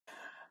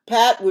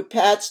Pat with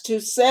Pat's 2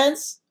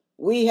 cents.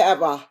 We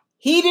have a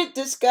heated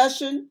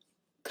discussion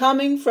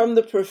coming from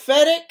the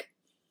prophetic,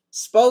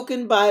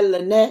 spoken by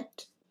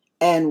Lannette,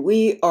 and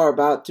we are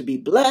about to be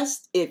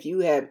blessed if you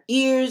have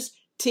ears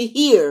to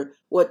hear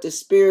what the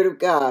Spirit of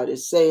God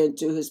is saying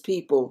to his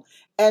people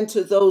and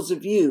to those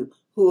of you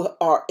who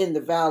are in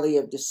the valley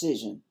of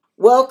decision.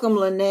 Welcome,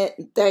 Lannette,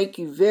 and thank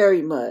you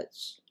very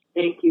much.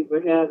 Thank you for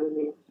having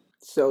me.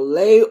 So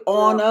lay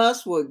on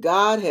us what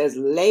God has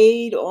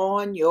laid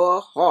on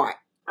your heart.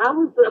 I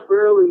was up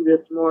early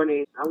this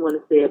morning. I want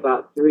to say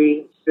about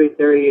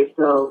 3:30 or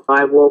so.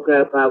 I woke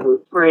up, I was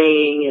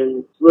praying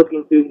and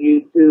looking through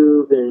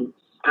YouTube, and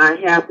I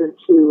happened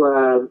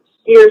to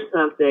hear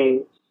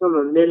something from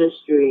a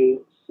ministry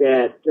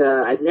that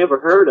I'd never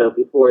heard of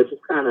before. It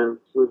just kind of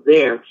was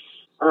there.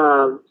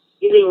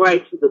 Getting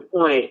right to the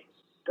point,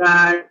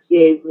 God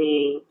gave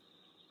me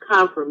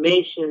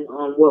confirmation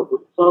on what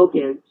was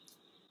spoken,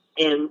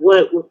 and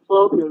what was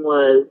spoken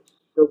was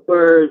the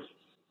words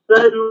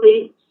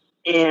suddenly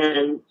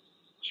and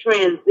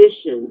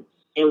transition.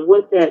 And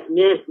what that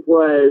meant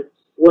was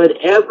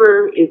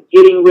whatever is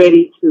getting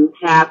ready to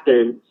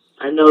happen.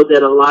 I know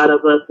that a lot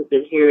of us have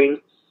been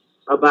hearing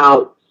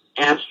about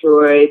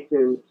asteroids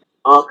and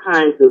all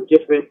kinds of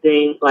different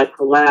things like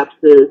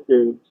collapses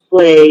and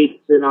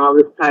plagues and all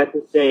this type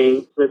of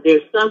thing. But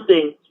there's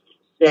something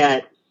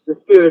that the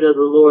Spirit of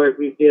the Lord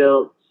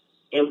revealed,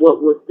 and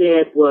what was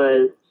said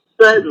was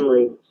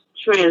suddenly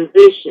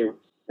transition.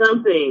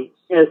 Something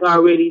has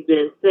already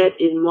been set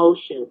in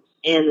motion,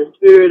 and the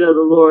Spirit of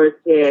the Lord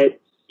said,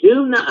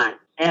 do not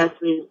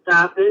ask me to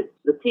stop it.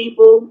 The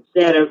people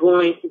that are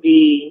going to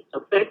be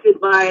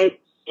affected by it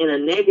in a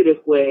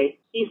negative way,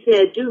 he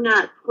said, do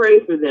not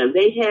pray for them.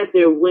 They had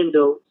their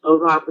window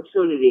of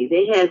opportunity.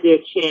 They had their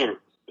chance.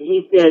 And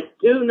he said,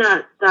 do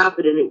not stop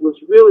it. And it was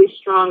really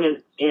strong,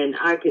 and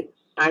I could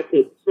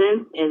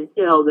sense and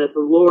tell that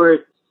the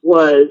Lord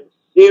was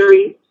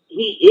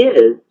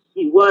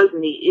he was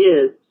and he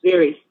is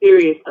very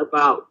serious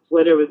about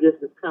whatever this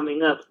is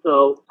coming up.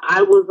 So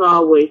I was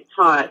always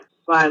taught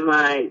by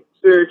my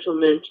spiritual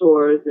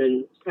mentors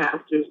and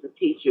pastors and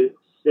teachers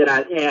that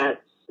I've had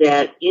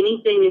that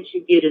anything that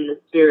you get in the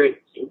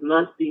Spirit, it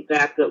must be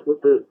backed up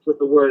with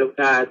the Word of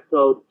God.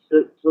 So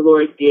the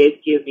Lord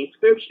did give me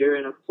scripture,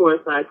 and of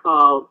course I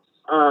called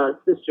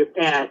Sister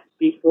Pat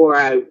before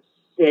I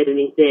said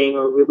anything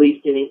or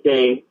released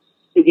anything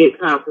to get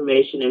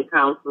confirmation and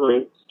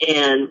counseling.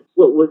 And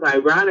what was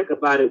ironic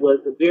about it was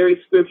the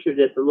very scripture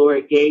that the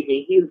Lord gave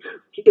me, he was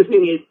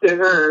giving it to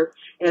her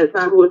as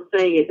I was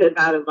saying it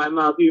out of my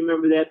mouth. Do you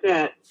remember that,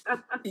 Pat?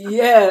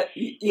 Yeah.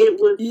 It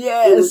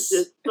was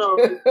just so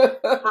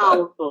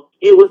powerful.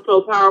 It was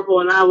so powerful,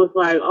 and I was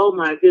like, oh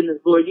my goodness,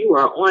 Lord, you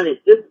are on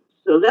it.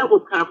 So that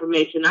was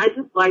confirmation. I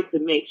just like to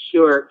make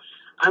sure.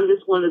 I'm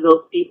just one of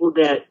those people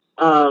that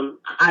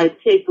I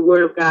take the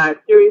Word of God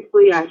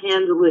seriously. I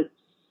handle it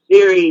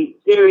very,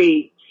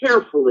 very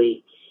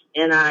carefully.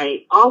 And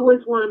I always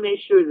want to make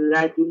sure that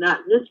I do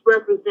not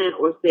misrepresent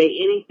or say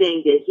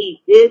anything that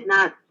he did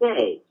not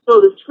say. So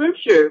the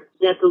scripture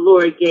that the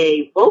Lord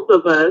gave both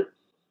of us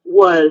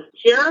was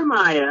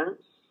Jeremiah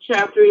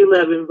chapter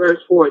 11, verse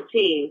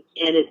 14.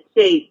 And it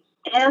states,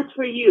 as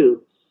for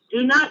you,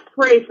 do not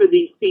pray for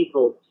these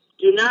people.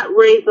 Do not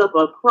raise up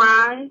a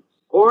cry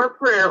or a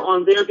prayer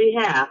on their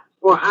behalf,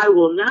 for I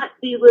will not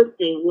be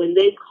listening when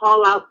they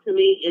call out to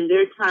me in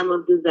their time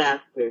of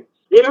disaster.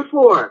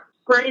 Therefore,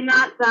 pray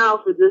not thou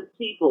for this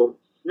people,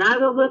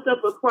 neither lift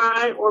up a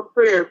cry or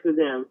prayer for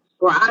them,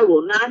 for I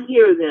will not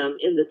hear them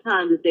in the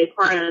time that they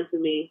cry unto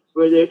me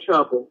for their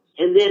trouble.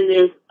 And then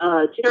there's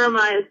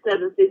Jeremiah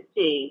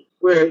 7:16,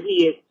 where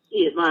he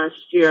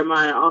admonished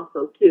Jeremiah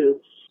also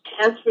too.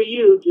 As for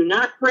you, do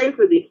not pray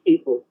for these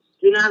people.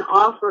 Do not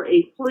offer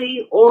a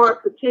plea or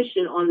a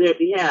petition on their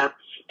behalf,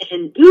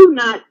 and do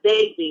not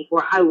beg me,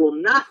 for I will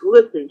not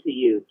listen to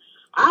you.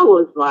 I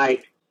was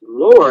like,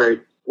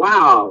 Lord,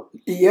 wow.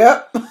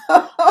 Yep.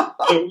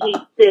 And he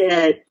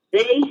said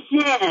they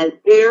had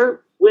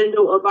their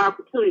window of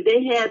opportunity.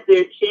 They had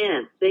their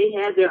chance. They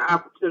had their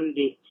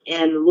opportunity.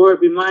 And the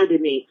Lord reminded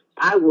me,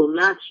 I will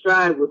not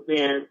strive with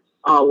man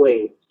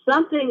always.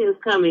 Something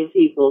is coming,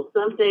 people.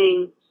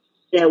 Something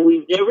that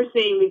we've never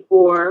seen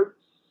before.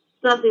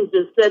 Something's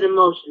been set in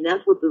motion.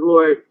 That's what the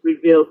Lord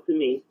revealed to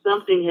me.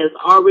 Something has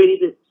already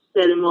been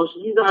set in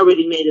motion. He's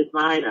already made his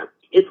mind up.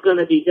 It's going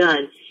to be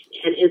done.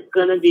 And it's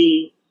going to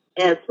be,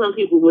 as some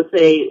people would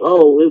say,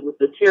 oh, it was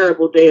the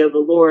terrible day of the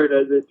Lord,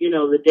 or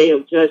the day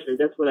of judgment.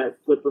 That's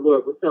what the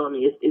Lord was telling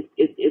me.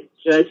 It's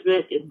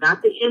judgment. It's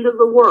not the end of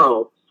the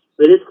world,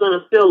 but it's going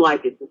to feel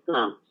like it to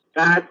some.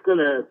 God's going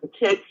to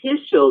protect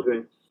his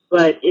children,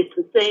 but it's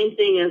the same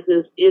thing as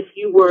if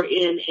you were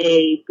in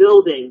a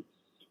building.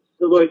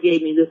 The Lord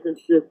gave me this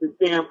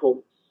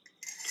example.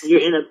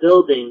 You're in a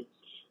building,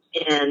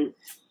 and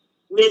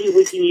maybe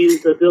we can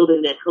use a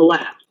building that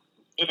collapsed,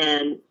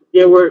 and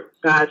there were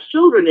God's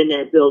children in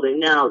that building.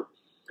 Now,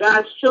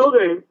 God's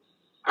children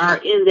are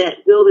in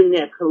that building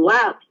that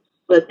collapsed,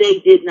 but they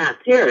did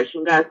not perish.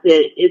 And God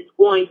said it's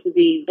going to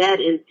be that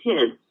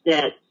intense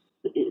that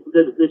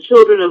the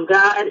children of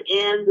God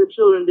and the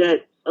children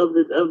that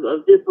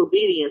of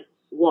disobedience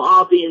will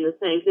all be in the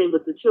same thing,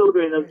 but the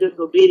children of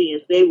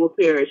disobedience, they will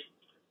perish.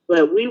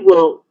 But we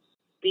will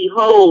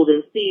behold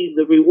and see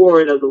the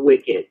reward of the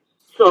wicked.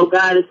 So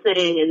God is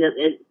saying,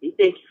 and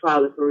thank you,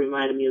 Father, for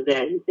reminding me of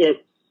that. He said,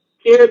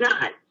 fear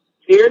not,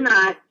 fear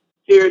not,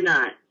 fear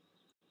not.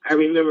 I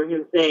remember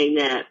him saying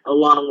that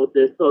along with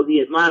this. So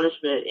the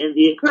admonishment and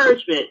the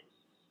encouragement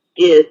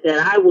is that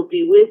I will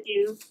be with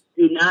you.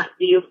 Do not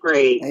be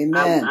afraid.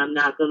 Amen. I'm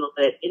not going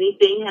to let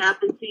anything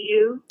happen to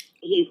you.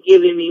 He's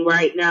giving me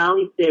right now.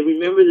 He said,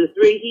 remember the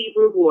 3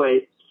 Hebrew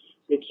boys.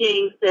 The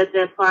king set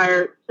that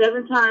fire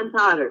 7 times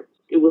hotter.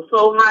 It was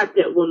so hot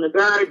that when the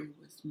guard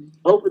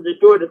opened the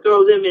door to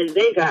throw them in,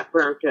 they got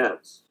burnt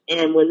up.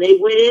 And when they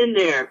went in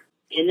there,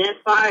 in that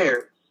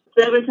fire,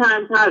 7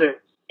 times hotter,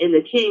 and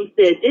the king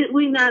said, did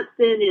we not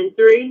send in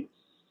 3?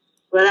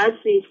 But I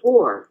see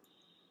 4.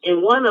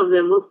 And one of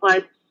them looks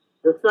like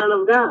the Son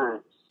of God.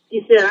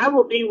 He said, I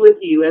will be with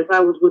you as I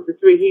was with the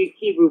 3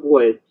 Hebrew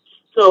boys.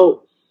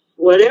 So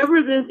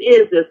whatever this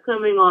is that's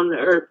coming on the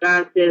earth,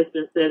 God says, has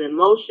been set in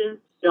motion.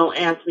 Don't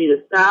ask me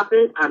to stop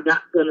it. I'm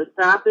not going to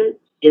stop it.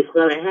 It's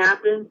going to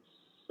happen.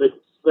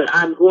 But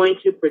I'm going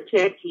to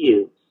protect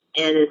you.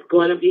 And it's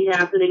going to be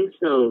happening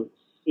soon.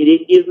 He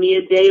didn't give me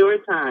a day or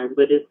a time,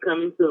 but it's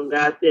coming soon.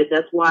 God said,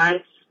 that's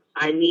why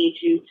I need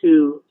you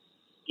to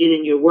get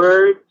in your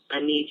word. I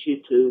need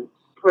you to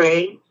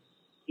pray.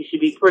 You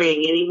should be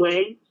praying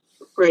anyway.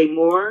 Pray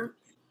more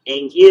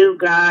and give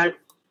God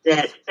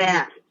that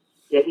fast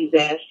that he's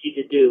asked you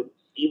to do.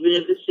 Even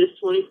if it's just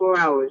 24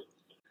 hours.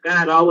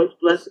 God always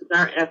blesses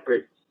our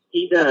efforts.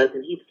 He does.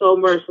 And he's so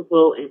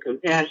merciful and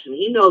compassionate.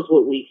 He knows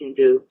what we can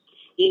do.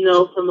 He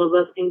knows some of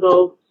us can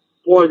go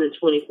more than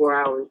 24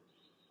 hours.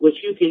 What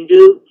you can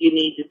do, you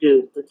need to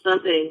do. But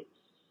something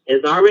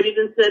has already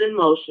been set in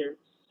motion.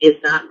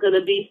 It's not going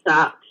to be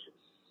stopped.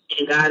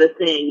 And God is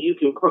saying, you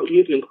can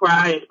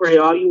cry and pray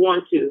all you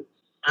want to.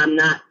 I'm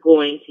not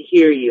going to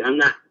hear you. I'm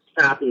not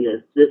stopping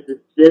this.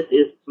 This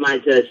is my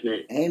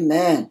judgment.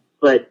 Amen.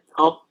 But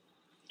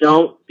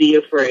don't be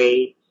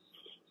afraid.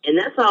 And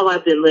that's all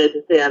I've been led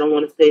to say. I don't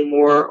want to say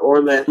more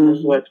or less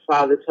than what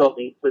Father told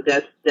me, but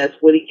that's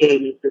what he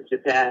gave me, Sister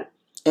Pat.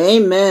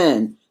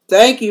 Amen.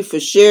 Thank you for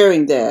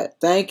sharing that.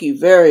 Thank you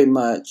very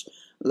much.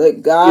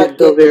 Let God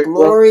get the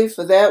glory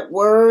for that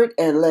word,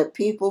 and let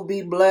people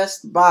be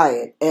blessed by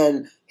it,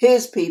 and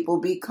his people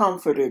be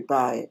comforted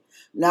by it.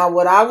 Now,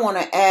 what I want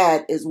to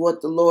add is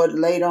what the Lord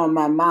laid on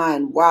my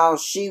mind while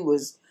she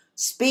was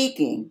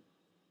speaking.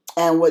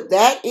 And what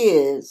that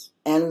is,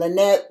 and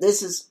Lannette,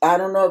 this is, I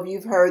don't know if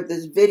you've heard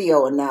this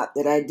video or not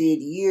that I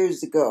did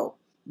years ago,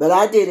 but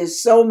I did it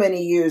so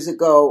many years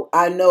ago,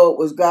 I know it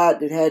was God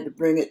that had to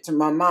bring it to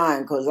my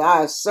mind, because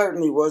I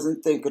certainly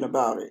wasn't thinking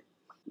about it.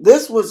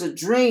 This was a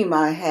dream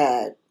I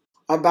had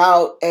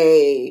about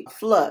a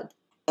flood.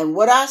 And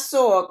what I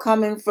saw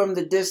coming from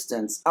the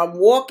distance, I'm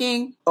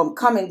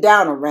coming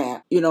down a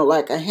ramp,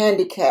 like a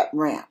handicap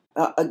ramp,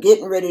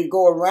 getting ready to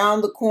go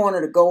around the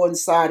corner to go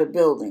inside a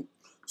building.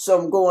 So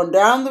I'm going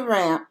down the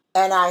ramp,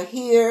 and I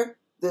hear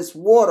this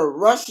water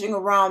rushing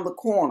around the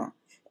corner.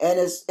 And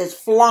it's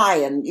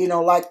flying,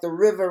 like the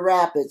river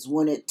rapids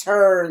when it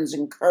turns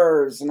and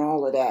curves and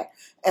all of that.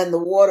 And the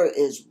water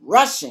is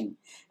rushing.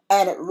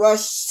 And it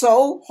rushed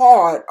so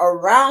hard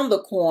around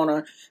the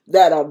corner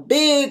that a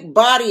big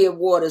body of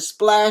water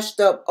splashed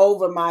up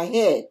over my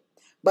head.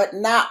 But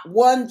not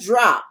one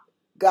drop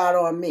got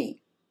on me.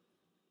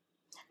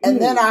 And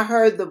then I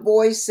heard the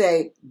voice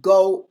say,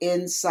 go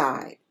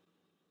inside.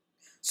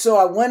 So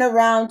I went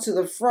around to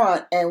the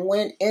front and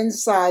went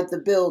inside the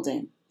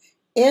building.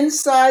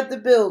 Inside the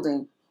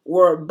building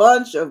were a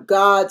bunch of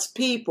God's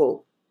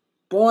people,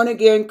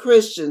 born-again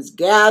Christians,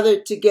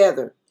 gathered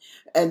together.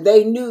 And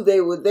they knew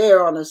they were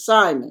there on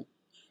assignment.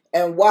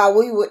 And while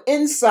we were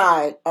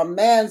inside, a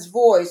man's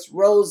voice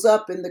rose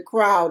up in the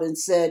crowd and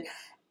said,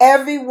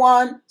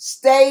 everyone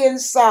stay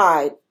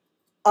inside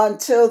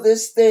until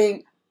this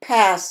thing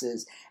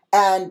passes.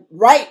 And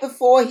right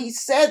before he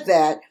said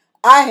that,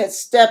 I had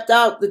stepped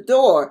out the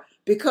door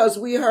because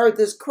we heard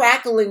this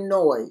crackling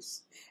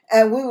noise.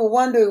 And we were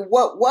wondering,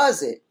 what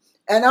was it?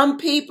 And I'm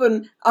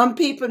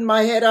peeping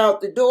my head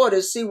out the door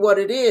to see what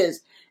it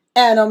is.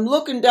 And I'm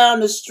looking down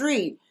the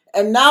street,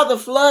 and now the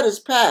flood has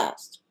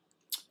passed.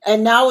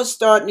 And now it's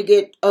starting to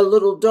get a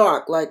little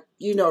dark, like,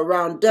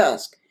 around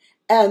dusk.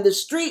 And the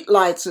street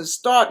lights are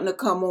starting to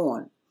come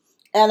on.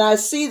 And I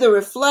see the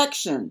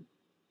reflection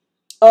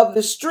of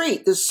the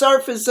street. The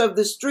surface of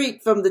the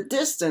street from the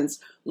distance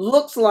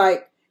looks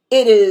like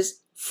it is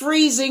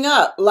freezing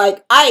up,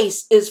 like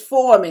ice is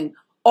forming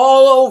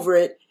all over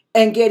it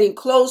and getting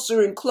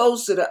closer and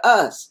closer to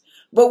us.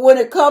 But when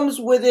it comes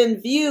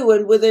within view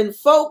and within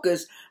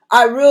focus,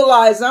 I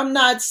realize I'm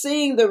not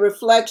seeing the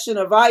reflection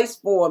of ice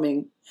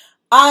forming.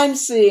 I'm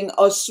seeing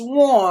a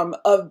swarm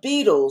of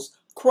beetles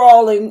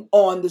crawling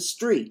on the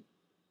street.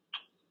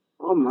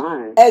 Oh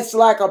my. It's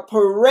like a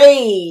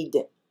parade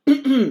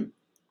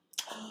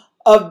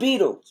of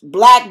beetles,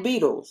 black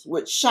beetles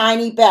with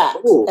shiny backs.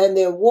 Ooh. And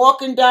they're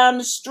walking down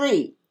the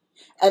street.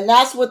 And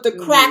that's what the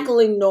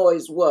crackling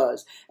noise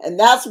was. And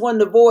that's when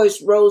the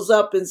voice rose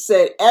up and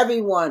said,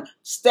 everyone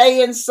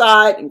stay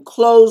inside and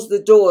close the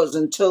doors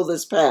until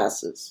this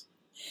passes.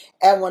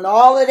 And when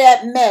all of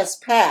that mess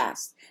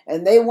passed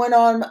and they went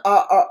on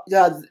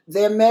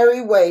their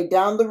merry way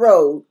down the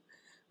road,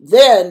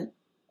 then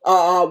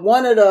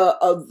one of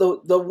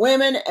the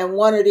women and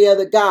one of the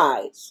other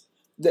guys,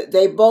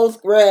 they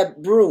both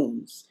grabbed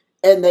brooms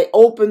and they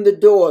opened the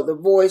door. The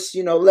voice,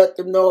 let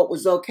them know it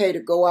was okay to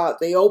go out.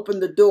 They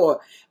opened the door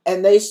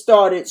and they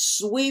started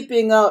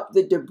sweeping up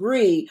the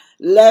debris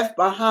left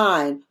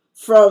behind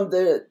from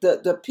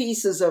the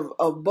pieces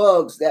of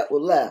bugs that were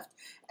left.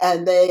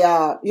 And they,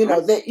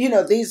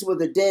 these were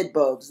the dead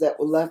bugs that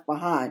were left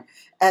behind.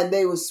 And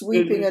they were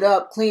sweeping it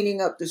up,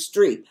 cleaning up the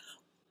street.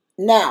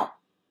 Now,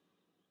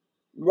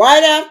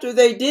 right after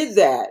they did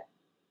that,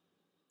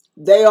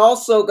 they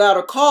also got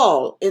a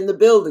call in the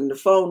building. The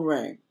phone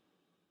rang.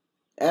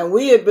 And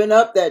we had been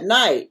up that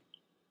night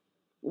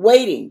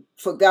waiting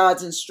for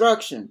God's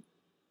instruction.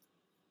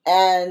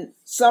 And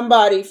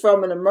somebody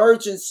from an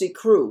emergency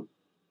crew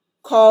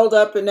called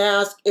up and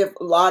asked if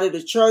a lot of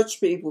the church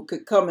people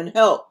could come and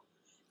help,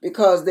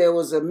 because there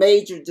was a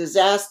major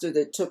disaster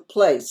that took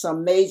place,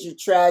 some major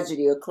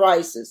tragedy or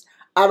crisis.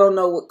 I don't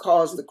know what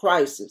caused the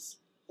crisis.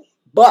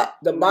 But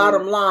the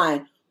bottom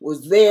line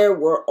was there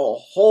were a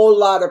whole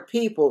lot of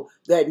people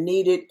that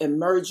needed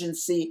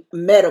emergency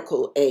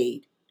medical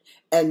aid.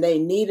 And they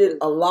needed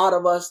a lot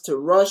of us to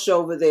rush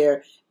over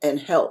there and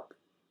help.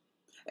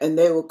 And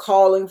they were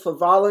calling for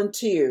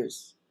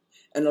volunteers.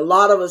 And a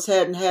lot of us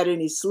hadn't had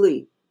any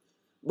sleep.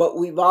 But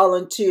we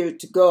volunteered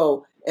to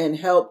go and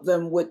help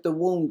them with the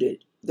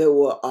wounded. There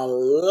were a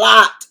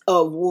lot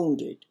of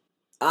wounded.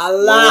 A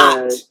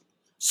lot. Yes.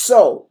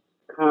 So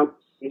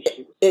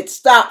it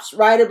stops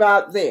right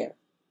about there.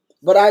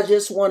 But I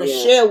just want to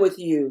share with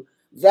you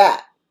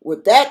that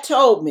what that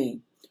told me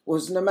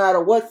was no matter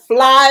what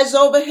flies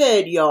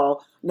overhead,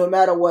 y'all, no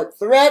matter what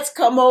threats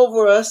come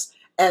over us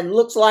and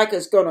looks like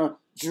it's going to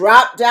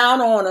drop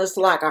down on us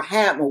like a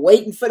hammer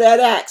waiting for that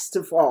axe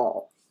to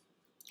fall,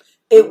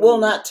 it will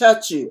not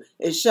touch you.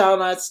 It shall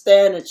not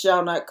stand. It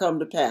shall not come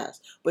to pass.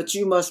 But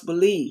you must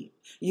believe.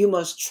 You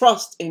must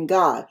trust in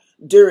God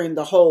during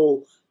the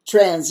whole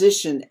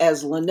transition,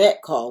 as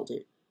Lannette called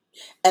it.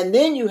 And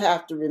then you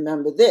have to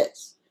remember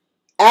this.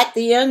 At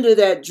the end of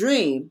that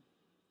dream,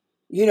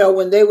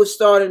 when they were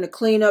starting to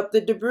clean up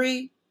the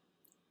debris,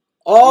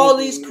 all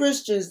these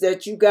Christians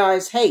that you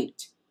guys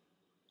hate,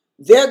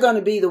 they're going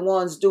to be the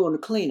ones doing the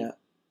cleanup.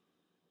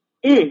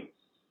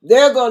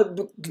 They're going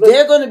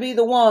to be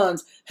the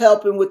ones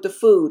helping with the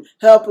food,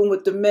 helping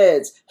with the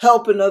meds,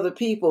 helping other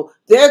people.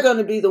 They're going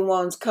to be the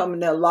ones coming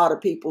to a lot of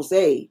people's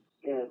aid.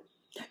 Yeah.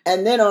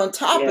 And then on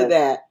top of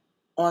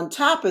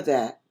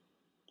that,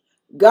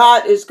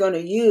 God is going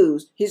to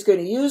use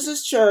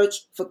his church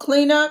for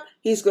cleanup.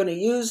 He's going to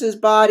use his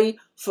body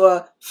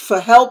for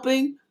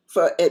helping,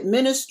 for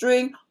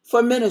administering,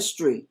 for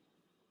ministry.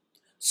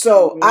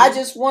 So I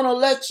just want to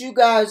let you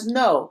guys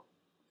know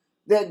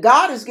that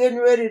God is getting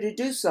ready to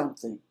do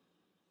something.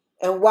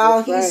 And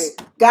while he's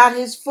got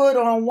his foot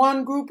on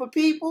one group of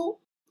people,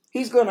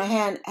 he's going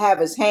to have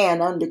his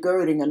hand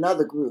undergirding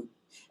another group.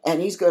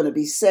 And he's going to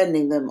be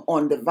sending them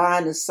on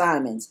divine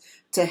assignments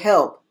to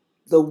help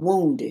the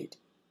wounded.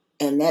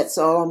 And that's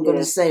all I'm going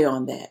to say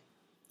on that.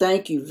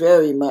 Thank you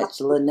very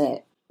much,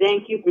 Lannette.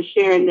 Thank you for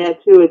sharing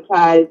that, too. It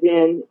ties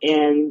in,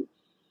 and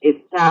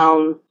it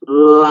sounds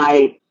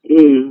like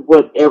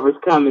whatever's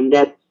coming,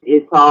 that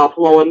it's all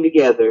flowing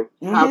together.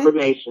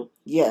 Confirmation.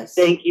 Yes.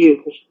 Thank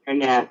you for sharing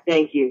that.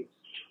 Thank you.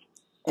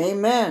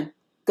 Amen.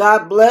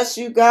 God bless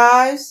you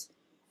guys,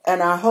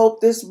 and I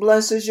hope this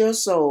blesses your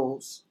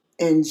souls.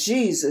 In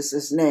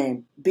Jesus'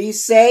 name, be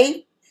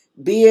safe,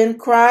 be in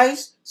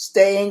Christ,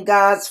 stay in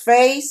God's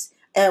face,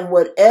 and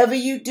whatever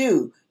you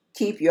do,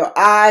 keep your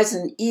eyes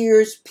and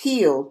ears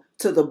peeled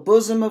to the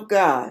bosom of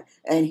God,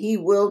 and he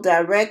will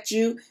direct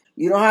you.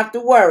 You don't have to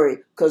worry,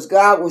 because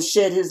God will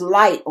shed his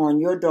light on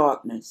your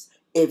darkness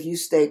if you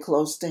stay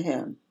close to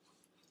him.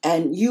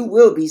 And you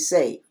will be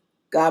safe.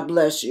 God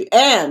bless you.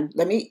 And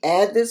let me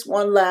add this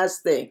one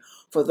last thing.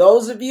 For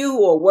those of you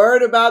who are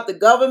worried about the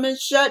government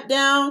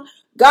shutdown,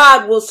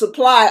 God will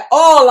supply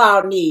all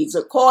our needs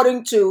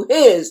according to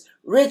his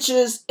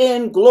riches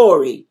in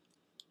glory.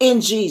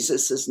 In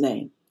Jesus'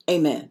 name,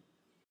 amen.